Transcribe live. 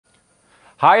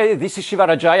Hi, this is Shiva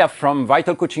Rajaya from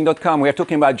vitalcoaching.com. We are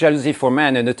talking about jealousy for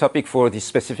men, and the topic for this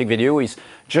specific video is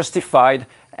justified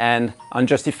and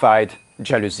unjustified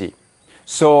jealousy.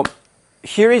 So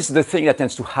here is the thing that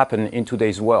tends to happen in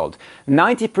today's world.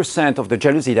 90% of the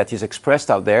jealousy that is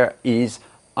expressed out there is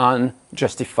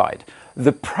unjustified.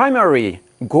 The primary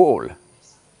goal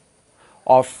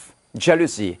of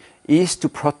jealousy is to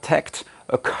protect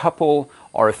a couple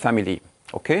or a family,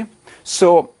 okay?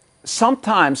 So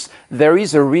sometimes there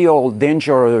is a real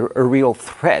danger, a real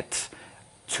threat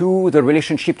to the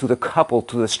relationship, to the couple,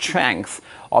 to the strength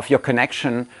of your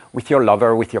connection with your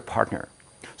lover, with your partner.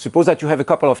 Suppose that you have a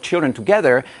couple of children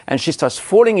together and she starts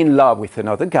falling in love with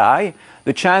another guy.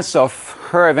 The chance of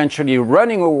her eventually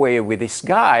running away with this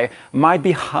guy might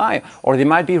be high, or they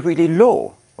might be really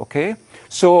low, okay?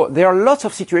 So there are lots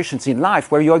of situations in life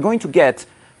where you are going to get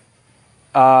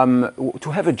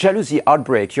to have a jealousy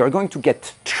outbreak. You're going to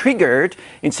get triggered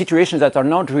in situations that are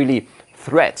not really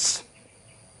threats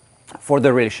for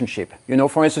the relationship. You know,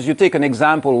 for instance, you take an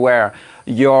example where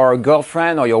your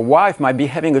girlfriend or your wife might be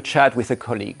having a chat with a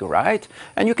colleague, right?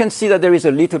 And you can see that there is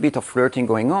a little bit of flirting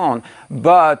going on,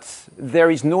 but there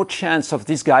is no chance of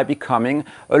this guy becoming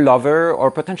a lover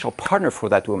or potential partner for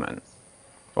that woman.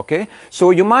 Okay,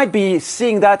 so you might be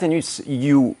seeing that, and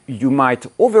you might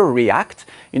overreact.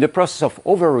 In the process of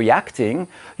overreacting,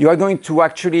 you are going to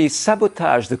actually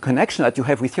sabotage the connection that you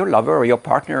have with your lover or your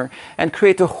partner, and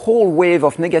create a whole wave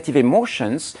of negative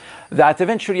emotions that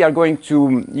eventually are going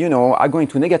to,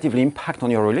 negatively impact on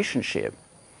your relationship.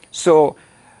 So,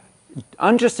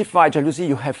 unjustified jealousy,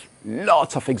 you have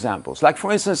lots of examples. Like,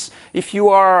 for instance, if you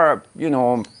are,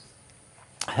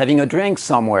 having a drink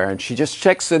somewhere and she just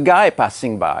checks a guy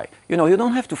passing by, you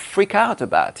don't have to freak out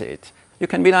about it. You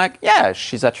can be like, yeah,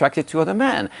 she's attracted to other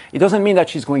men. It doesn't mean that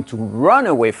she's going to run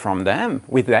away from them,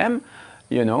 with them,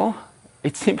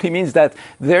 It simply means that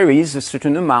there is a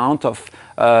certain amount of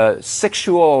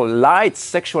sexual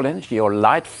energy or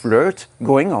light flirt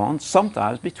going on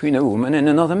sometimes between a woman and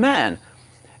another man.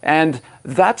 And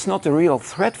that's not a real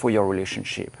threat for your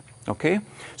relationship, okay?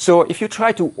 So if you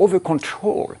try to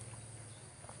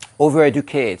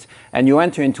over-educate, and you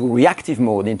enter into reactive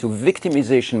mode, into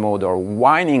victimization mode or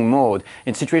whining mode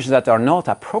in situations that are not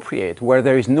appropriate, where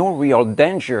there is no real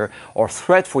danger or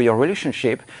threat for your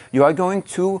relationship, you are going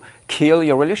to kill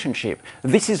your relationship.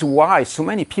 This is why so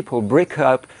many people break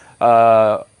up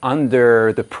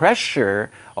under the pressure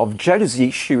of jealousy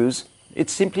issues.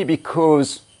 It's simply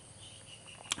because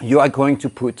you are going to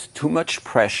put too much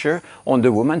pressure on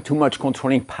the woman, too much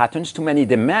controlling patterns, too many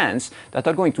demands that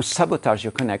are going to sabotage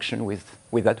your connection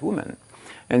with that woman.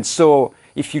 And so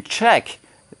if you check,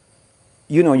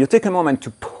 you take a moment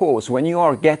to pause when you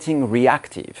are getting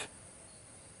reactive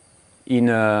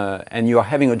and you are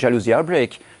having a jealousy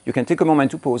outbreak. You can take a moment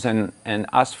to pause and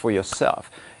ask for yourself,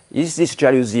 is this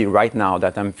jealousy right now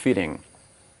that I'm feeling,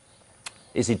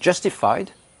 is it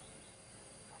justified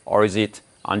or is it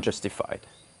unjustified?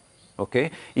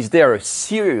 Okay? Is there a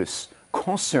serious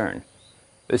concern,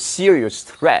 a serious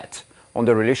threat on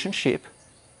the relationship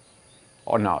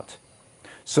or not?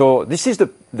 So this is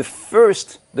the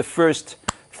first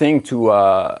thing to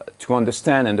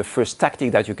understand, and the first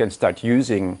tactic that you can start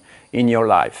using in your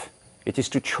life. It is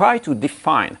to try to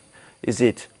define, is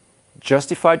it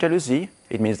justified jealousy?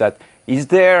 It means that, is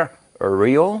there a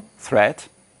real threat,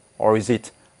 or is it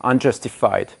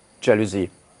unjustified jealousy?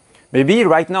 Maybe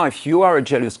right now, if you are a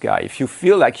jealous guy, if you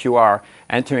feel like you are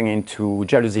entering into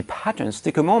jealousy patterns,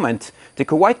 take a moment,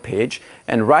 take a white page,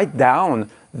 and write down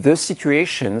the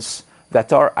situations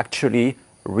that are actually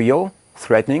real,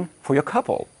 threatening for your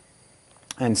couple.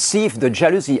 And see if the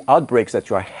jealousy outbreaks that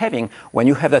you are having, when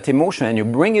you have that emotion and you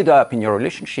bring it up in your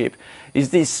relationship, is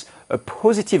this a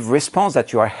positive response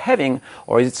that you are having,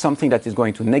 or is it something that is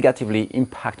going to negatively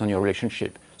impact on your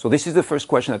relationship? So this is the first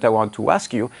question that I want to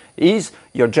ask you. Is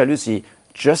your jealousy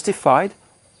justified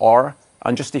or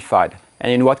unjustified?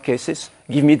 And in what cases?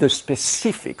 Give me the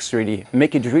specifics, really.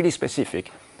 Make it really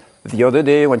specific. The other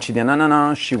day when she did,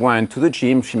 she went to the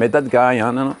gym, she met that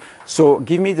guy, So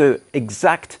give me the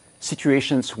exact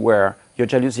situations where your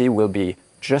jealousy will be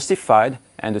justified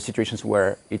and the situations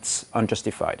where it's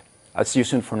unjustified. I'll see you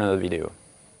soon for another video.